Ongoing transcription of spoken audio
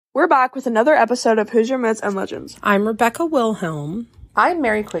We're back with another episode of Hoosier Myths and Legends. I'm Rebecca Wilhelm. I'm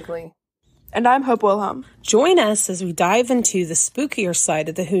Mary Quigley. And I'm Hope Wilhelm. Join us as we dive into the spookier side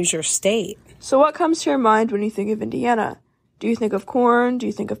of the Hoosier state. So what comes to your mind when you think of Indiana? Do you think of corn? Do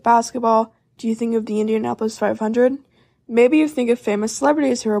you think of basketball? Do you think of the Indianapolis 500? Maybe you think of famous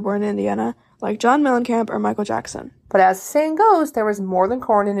celebrities who were born in Indiana, like John Mellencamp or Michael Jackson. But as the saying goes, there was more than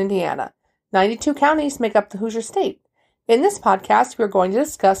corn in Indiana. 92 counties make up the Hoosier state. In this podcast, we are going to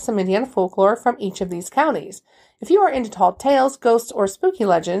discuss some Indiana folklore from each of these counties. If you are into tall tales, ghosts, or spooky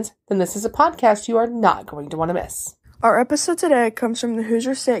legends, then this is a podcast you are not going to want to miss. Our episode today comes from the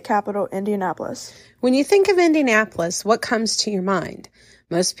Hoosier state capital, Indianapolis. When you think of Indianapolis, what comes to your mind?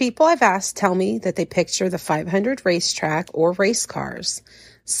 Most people I've asked tell me that they picture the 500 racetrack or race cars.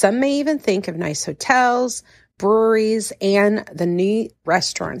 Some may even think of nice hotels, breweries, and the neat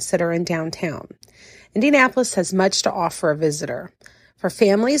restaurants that are in downtown. Indianapolis has much to offer a visitor. For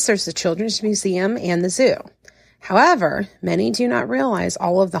families, there's the Children's Museum and the zoo. However, many do not realize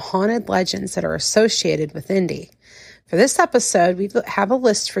all of the haunted legends that are associated with Indy. For this episode, we have a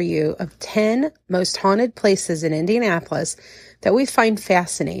list for you of 10 most haunted places in Indianapolis that we find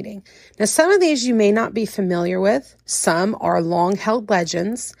fascinating. Now, some of these you may not be familiar with. Some are long-held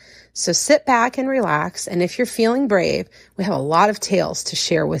legends. So sit back and relax, and if you're feeling brave, we have a lot of tales to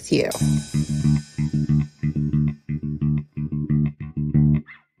share with you.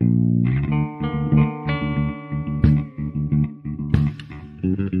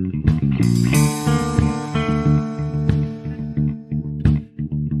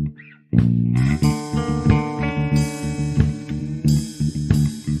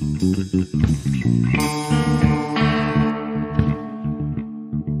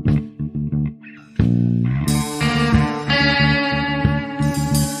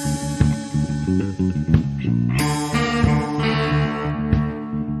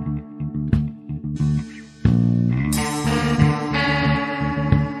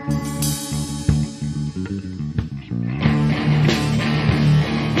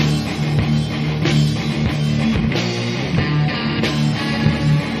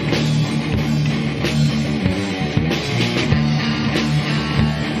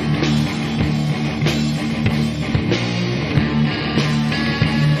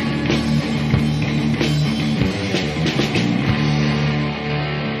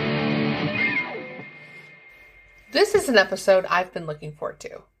 This is an episode I've been looking forward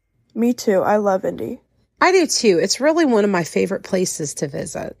to. Me too. I love Indy. I do too. It's really one of my favorite places to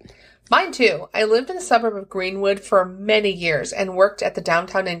visit. Mine too. I lived in the suburb of Greenwood for many years and worked at the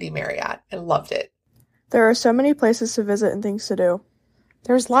downtown Indy Marriott. I loved it. There are so many places to visit and things to do.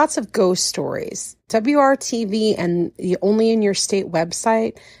 There's lots of ghost stories. WRTV and the Only in Your State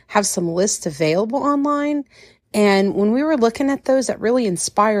website have some lists available online. And when we were looking at those, that really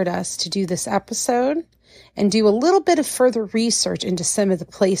inspired us to do this episode and do a little bit of further research into some of the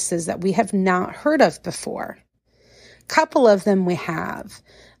places that we have not heard of before. A couple of them we have.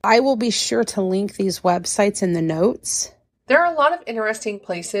 I will be sure to link these websites in the notes. There are a lot of interesting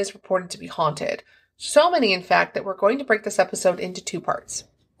places reported to be haunted. So many, in fact, that we're going to break this episode into two parts.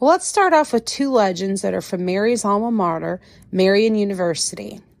 Well, let's start off with two legends that are from Mary's alma mater, Marian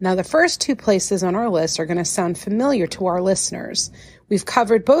University. Now, the first two places on our list are going to sound familiar to our listeners. We've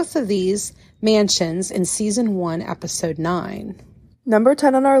covered both of these mansions in Season 1, Episode 9. Number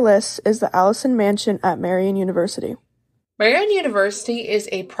 10 on our list is the Allison Mansion at Marian University. Marian University is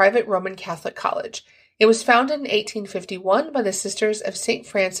a private Roman Catholic college. It was founded in 1851 by the Sisters of St.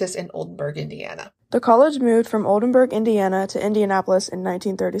 Francis in Oldenburg, Indiana. The college moved from Oldenburg, Indiana to Indianapolis in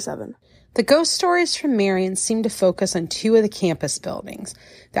 1937. The ghost stories from Marian seem to focus on two of the campus buildings,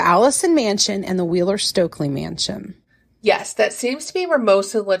 the Allison Mansion and the Wheeler-Stokely Mansion. Yes, that seems to be where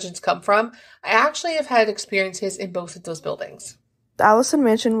most of the legends come from. I actually have had experiences in both of those buildings. The Allison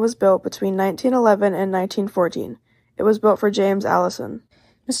Mansion was built between 1911 and 1914. It was built for James Allison.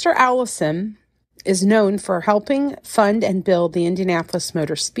 Mr. Allison is known for helping fund and build the Indianapolis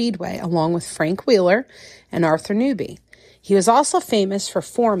Motor Speedway, along with Frank Wheeler and Arthur Newby. He was also famous for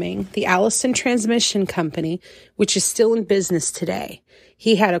forming the Allison Transmission Company, which is still in business today.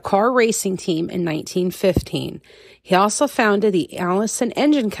 He had a car racing team in 1915. He also founded the Allison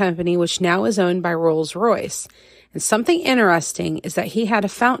Engine Company, which now is owned by Rolls-Royce. And something interesting is that he had a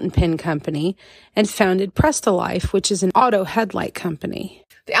fountain pen company and founded Prestolife, which is an auto headlight company.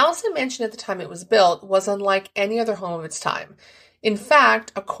 The Allison Mansion at the time it was built was unlike any other home of its time. In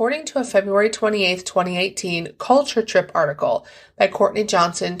fact, according to a February 28, 2018 Culture Trip article by Courtney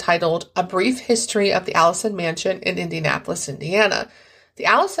Johnson titled A Brief History of the Allison Mansion in Indianapolis, Indiana, the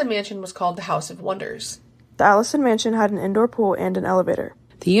Allison Mansion was called the House of Wonders. The Allison Mansion had an indoor pool and an elevator.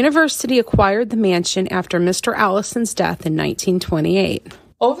 The university acquired the mansion after Mr. Allison's death in 1928.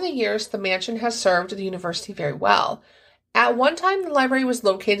 Over the years, the mansion has served the university very well. At one time, the library was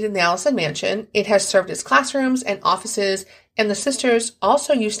located in the Allison Mansion. It has served as classrooms and offices, and the sisters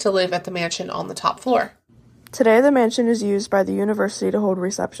also used to live at the mansion on the top floor. Today, the mansion is used by the university to hold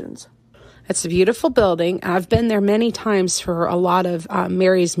receptions. It's a beautiful building. I've been there many times for a lot of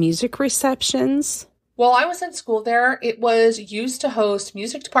Mary's music receptions. While I was in school there, it was used to host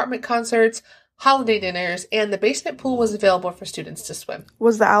music department concerts, holiday dinners, and the basement pool was available for students to swim.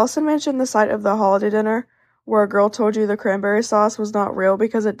 Was the Allison Mansion the site of the holiday dinner, where a girl told you the cranberry sauce was not real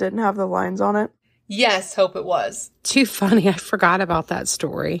because it didn't have the lines on it? Yes, hope it was. Too funny, I forgot about that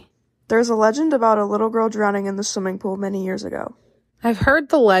story. There's a legend about a little girl drowning in the swimming pool many years ago. I've heard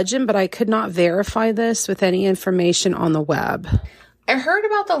the legend, but I could not verify this with any information on the web. I heard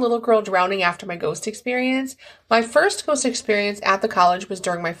about the little girl drowning after my ghost experience. My first ghost experience at the college was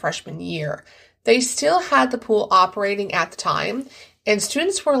during my freshman year. They still had the pool operating at the time, and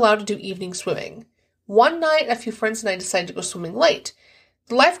students were allowed to do evening swimming. One night, a few friends and I decided to go swimming late.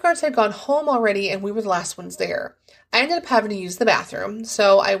 The lifeguards had gone home already, and we were the last ones there. I ended up having to use the bathroom,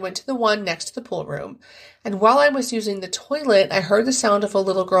 so I went to the one next to the pool room. And while I was using the toilet, I heard the sound of a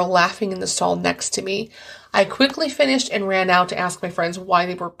little girl laughing in the stall next to me. I quickly finished and ran out to ask my friends why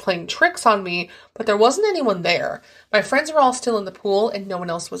they were playing tricks on me, but there wasn't anyone there. My friends were all still in the pool, and no one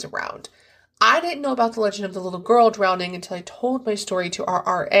else was around. I didn't know about the legend of the little girl drowning until I told my story to our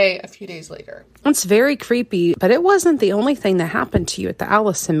RA a few days later. It's very creepy, but it wasn't the only thing that happened to you at the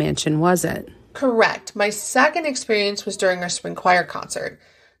Allison Mansion, was it? Correct. My second experience was during our spring choir concert.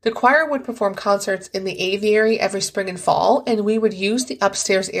 The choir would perform concerts in the aviary every spring and fall, and we would use the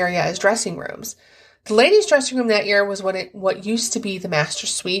upstairs area as dressing rooms. The ladies' dressing room that year was what used to be the master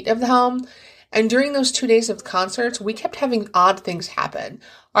suite of the home, and during those 2 days of the concerts, we kept having odd things happen.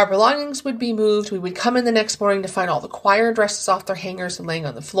 Our belongings would be moved. We would come in the next morning to find all the choir dresses off their hangers and laying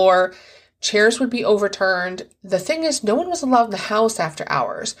on the floor. Chairs would be overturned. The thing is, no one was allowed in the house after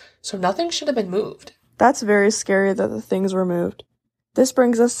hours, so nothing should have been moved. That's very scary that the things were moved. This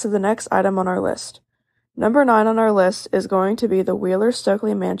brings us to the next item on our list. Number 9 on our list is going to be the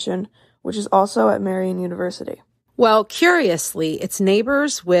Wheeler-Stokely Mansion, which is also at Marian University. Well, curiously, it's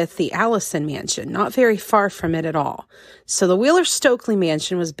neighbors with the Allison Mansion, not very far from it at all. So the Wheeler-Stokely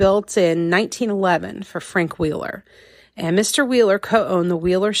Mansion was built in 1911 for Frank Wheeler. And Mr. Wheeler co-owned the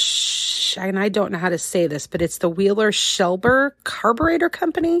and I don't know how to say this, but it's the Wheeler-Shelber Carburetor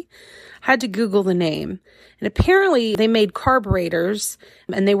Company. I had to Google the name. And apparently they made carburetors,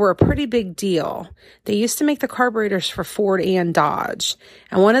 and they were a pretty big deal. They used to make the carburetors for Ford and Dodge.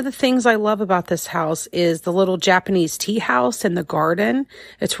 And one of the things I love about this house is the little Japanese tea house and the garden.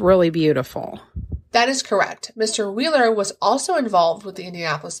 It's really beautiful. That is correct. Mr. Wheeler was also involved with the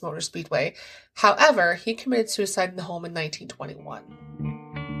Indianapolis Motor Speedway. However, he committed suicide in the home in 1921.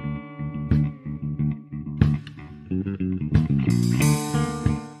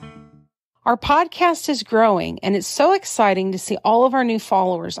 Our podcast is growing, and it's so exciting to see all of our new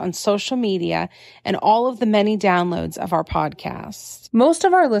followers on social media and all of the many downloads of our podcast. Most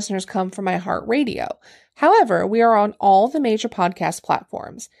of our listeners come from iHeartRadio. However, we are on all the major podcast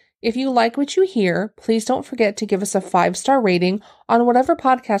platforms. If you like what you hear, please don't forget to give us a 5-star rating on whatever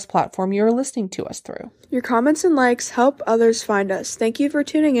podcast platform you are listening to us through. Your comments and likes help others find us. Thank you for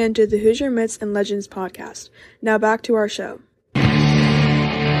tuning in to the Hoosier Myths and Legends podcast. Now back to our show.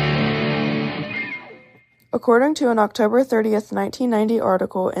 According to an October 30th, 1990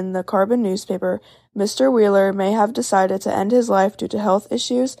 article in the Carbon newspaper, Mr. Wheeler may have decided to end his life due to health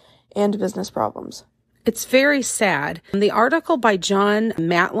issues and business problems. It's very sad. The article by John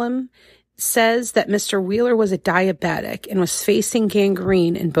Matlam says that Mr. Wheeler was a diabetic and was facing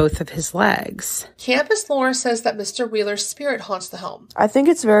gangrene in both of his legs. Campus lore says that Mr. Wheeler's spirit haunts the home. I think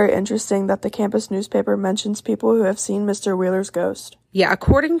it's very interesting that the campus newspaper mentions people who have seen Mr. Wheeler's ghost. Yeah,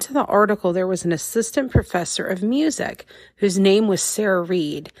 according to the article, there was an assistant professor of music whose name was Sarah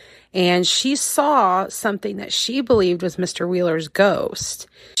Reed, and she saw something that she believed was Mr. Wheeler's ghost.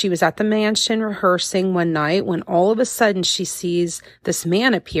 She was at the mansion rehearsing one night when all of a sudden she sees this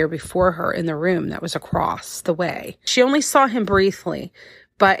man appear before her in the room that was across the way. She only saw him briefly,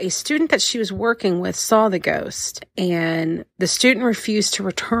 but a student that she was working with saw the ghost, and the student refused to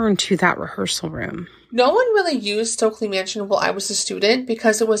return to that rehearsal room. No one really used Stokely Mansion while I was a student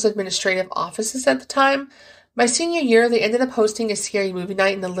because it was administrative offices at the time. My senior year, they ended up hosting a scary movie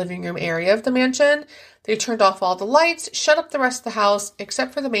night in the living room area of the mansion. They turned off all the lights, shut up the rest of the house,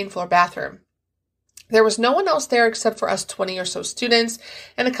 except for the main floor bathroom. There was no one else there except for us 20 or so students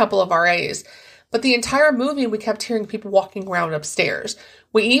and a couple of RAs. But the entire movie, we kept hearing people walking around upstairs.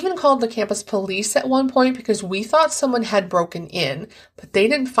 We even called the campus police at one point because we thought someone had broken in, but they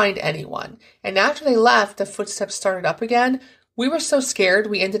didn't find anyone. And after they left, the footsteps started up again. We were so scared,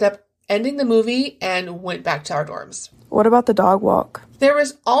 we ended up ending the movie and went back to our dorms. What about the dog walk? There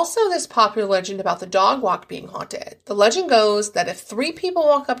is also this popular legend about the dog walk being haunted. The legend goes that if 3 people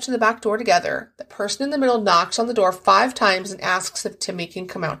walk up to the back door together, the person in the middle knocks on the door 5 times and asks if Timmy can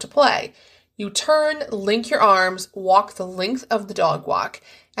come out to play. You turn, link your arms, walk the length of the dog walk,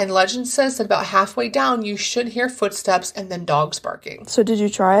 and legend says that about halfway down you should hear footsteps and then dogs barking. So did you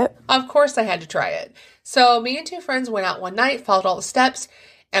try it? Of course I had to try it. So me and 2 friends went out one night, followed all the steps,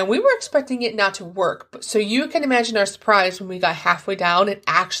 and we were expecting it not to work. So you can imagine our surprise when we got halfway down and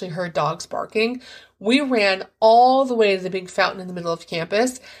actually heard dogs barking. We ran all the way to the big fountain in the middle of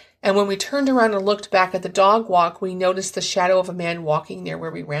campus, and when we turned around and looked back at the dog walk, we noticed the shadow of a man walking near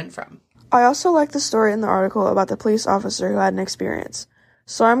where we ran from. I also like the story in the article about the police officer who had an experience.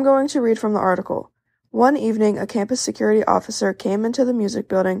 So I'm going to read from the article. One evening, a campus security officer came into the music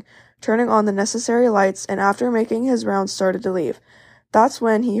building, turning on the necessary lights, and after making his rounds started to leave. That's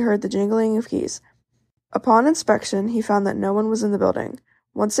when he heard the jingling of keys. Upon inspection, he found that no one was in the building.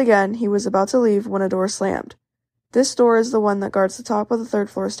 Once again, he was about to leave when a door slammed. This door is the one that guards the top of the 3rd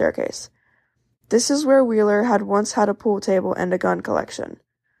floor staircase. This is where Wheeler had once had a pool table and a gun collection.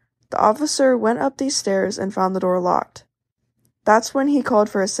 The officer went up these stairs and found the door locked. That's when he called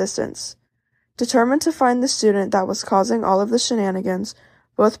for assistance. Determined to find the student that was causing all of the shenanigans,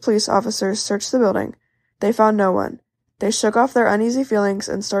 both police officers searched the building. They found no one. They shook off their uneasy feelings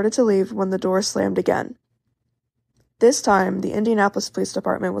and started to leave when the door slammed again. This time, the Indianapolis Police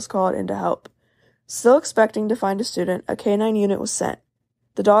Department was called in to help. Still expecting to find a student, a canine unit was sent.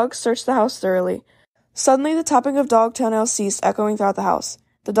 The dogs searched the house thoroughly. Suddenly, the tapping of dog toenails ceased, echoing throughout the house.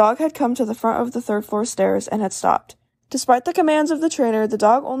 The dog had come to the front of the 3rd floor stairs and had stopped. Despite the commands of the trainer, the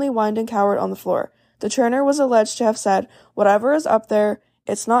dog only whined and cowered on the floor. The trainer was alleged to have said, "Whatever is up there,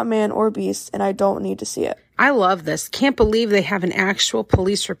 it's not man or beast, and I don't need to see it." I love this. Can't believe they have an actual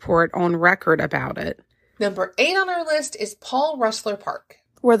police report on record about it. Number 8 on our list is Paul Rustler Park.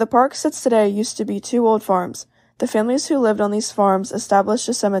 Where the park sits today used to be 2 old farms. The families who lived on these farms established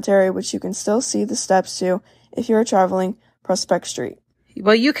a cemetery which you can still see the steps to if you are traveling Prospect Street.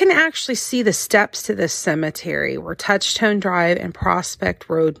 Well, you can actually see the steps to this cemetery where Touchstone Drive and Prospect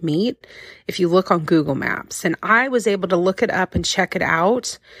Road meet if you look on Google Maps. And I was able to look it up and check it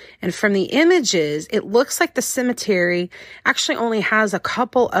out. And from the images, it looks like the cemetery actually only has a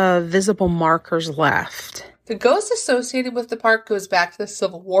couple of visible markers left. The ghost associated with the park goes back to the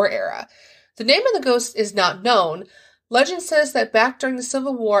Civil War era. The name of the ghost is not known. Legend says that back during the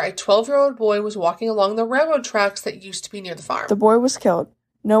Civil War, a 12-year-old boy was walking along the railroad tracks that used to be near the farm. The boy was killed.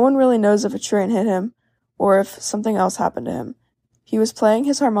 No one really knows if a train hit him or if something else happened to him. He was playing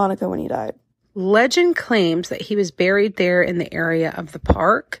his harmonica when he died. Legend claims that he was buried there in the area of the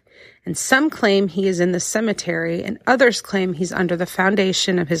park, and some claim he is in the cemetery, and others claim he's under the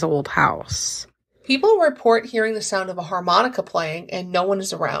foundation of his old house. People report hearing the sound of a harmonica playing, and no one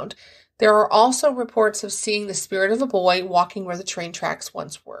is around. There are also reports of seeing the spirit of a boy walking where the train tracks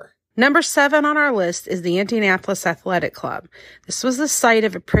once were. Number 7 on our list is the Indianapolis Athletic Club. This was the site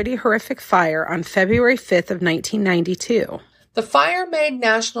of a pretty horrific fire on February 5th of 1992. The fire made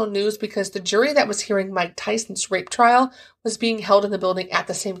national news because the jury that was hearing Mike Tyson's rape trial was being held in the building at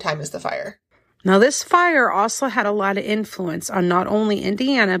the same time as the fire. Now, this fire also had a lot of influence on not only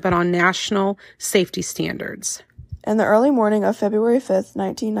Indiana, but on national safety standards. In the early morning of February 5th,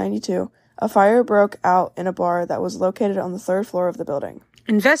 1992, a fire broke out in a bar that was located on the 3rd floor of the building.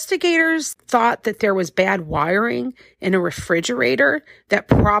 Investigators thought that there was bad wiring in a refrigerator that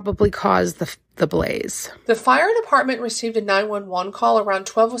probably caused the blaze. The fire department received a 911 call around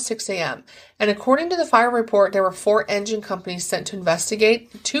 12:06 a.m., and according to the fire report, there were 4 engine companies sent to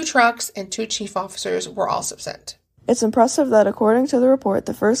investigate. 2 trucks and 2 chief officers were also sent. It's impressive that, according to the report,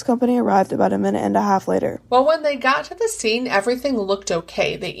 the first company arrived about a minute and a half later. Well, when they got to the scene, everything looked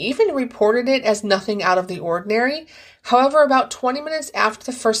okay. They even reported it as nothing out of the ordinary. However, about 20 minutes after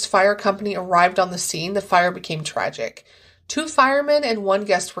the first fire company arrived on the scene, the fire became tragic. 2 firemen and 1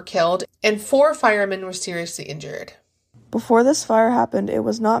 guest were killed, and 4 firemen were seriously injured. Before this fire happened, it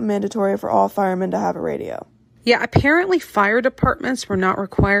was not mandatory for all firemen to have a radio. Yeah, apparently fire departments were not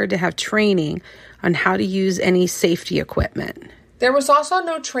required to have training on how to use any safety equipment. There was also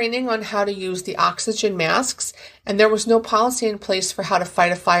no training on how to use the oxygen masks, and there was no policy in place for how to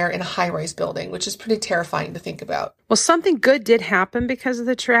fight a fire in a high-rise building, which is pretty terrifying to think about. Well, something good did happen because of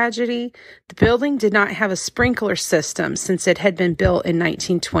the tragedy. The building did not have a sprinkler system since it had been built in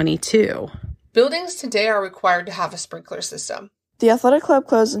 1922. Buildings today are required to have a sprinkler system. The athletic club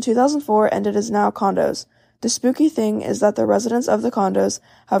closed in 2004 and it is now condos. The spooky thing is that the residents of the condos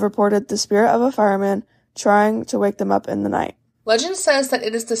have reported the spirit of a fireman trying to wake them up in the night. Legend says that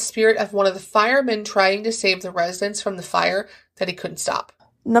it is the spirit of one of the firemen trying to save the residents from the fire that he couldn't stop.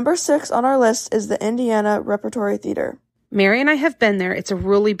 Number 6 on our list is the Indiana Repertory Theater. Mary and I have been there. It's a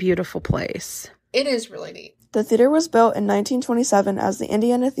really beautiful place. It is really neat. The theater was built in 1927 as the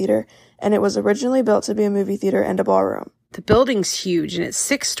Indiana Theater, and it was originally built to be a movie theater and a ballroom. The building's huge, and it's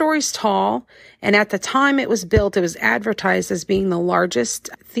 6 stories tall, and at the time it was built, it was advertised as being the largest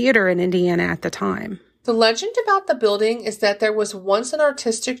theater in Indiana at the time. The legend about the building is that there was once an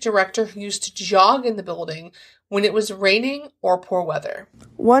artistic director who used to jog in the building when it was raining or poor weather.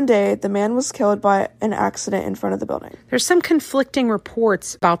 One day, the man was killed by an accident in front of the building. There's some conflicting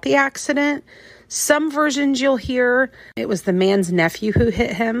reports about the accident. Some versions you'll hear it was the man's nephew who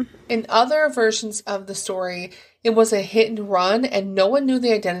hit him. In other versions of the story, it was a hit and run and no one knew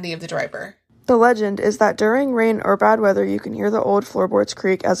the identity of the driver. The legend is that during rain or bad weather, you can hear the old floorboards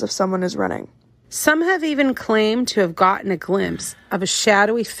creak as if someone is running. Some have even claimed to have gotten a glimpse of a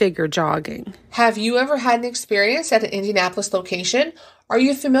shadowy figure jogging. Have you ever had an experience at an Indianapolis location? Are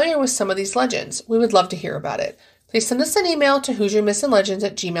you familiar with some of these legends? We would love to hear about it. Please send us an email to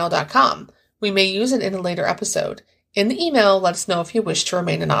HoosierMissingLegends@gmail.com. We may use it in a later episode. In the email, let us know if you wish to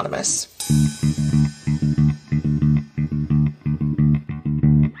remain anonymous.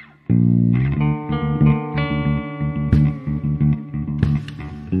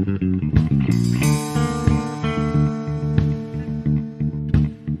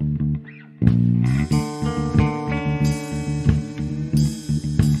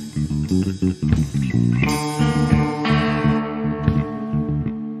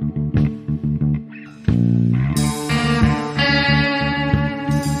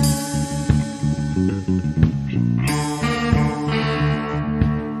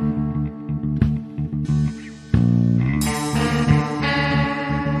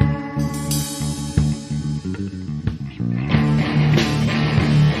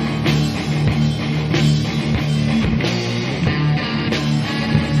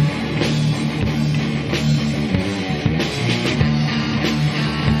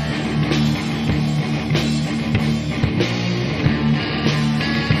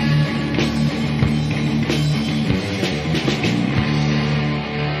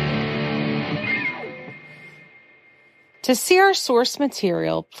 To see our source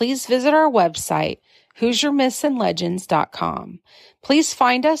material, please visit our website, HoosierMythsAndLegends.com. Please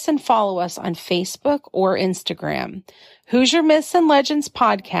find us and follow us on Facebook or Instagram. Hoosier Myths and Legends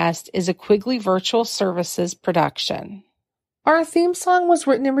podcast is a Quigley Virtual Services production. Our theme song was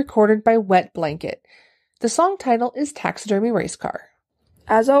written and recorded by Wet Blanket. The song title is Taxidermy Race Car.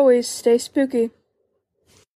 As always, stay spooky.